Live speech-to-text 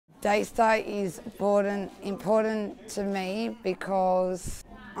Daystar is important to me because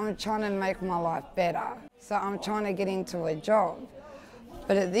I'm trying to make my life better. So I'm trying to get into a job.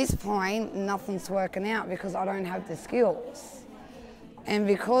 But at this point, nothing's working out because I don't have the skills. And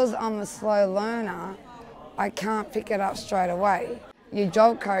because I'm a slow learner, I can't pick it up straight away. Your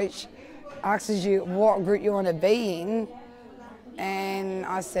job coach asks you what group you want to be in, and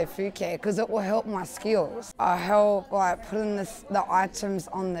I said food care because it will help my skills. I help like putting the items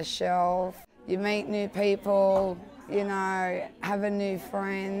on the shelf. You meet new people, you know, having new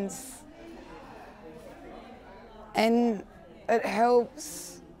friends, and it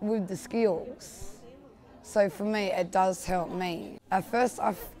helps with the skills. So for me, it does help me. At first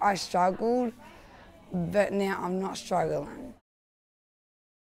I struggled, but now I'm not struggling.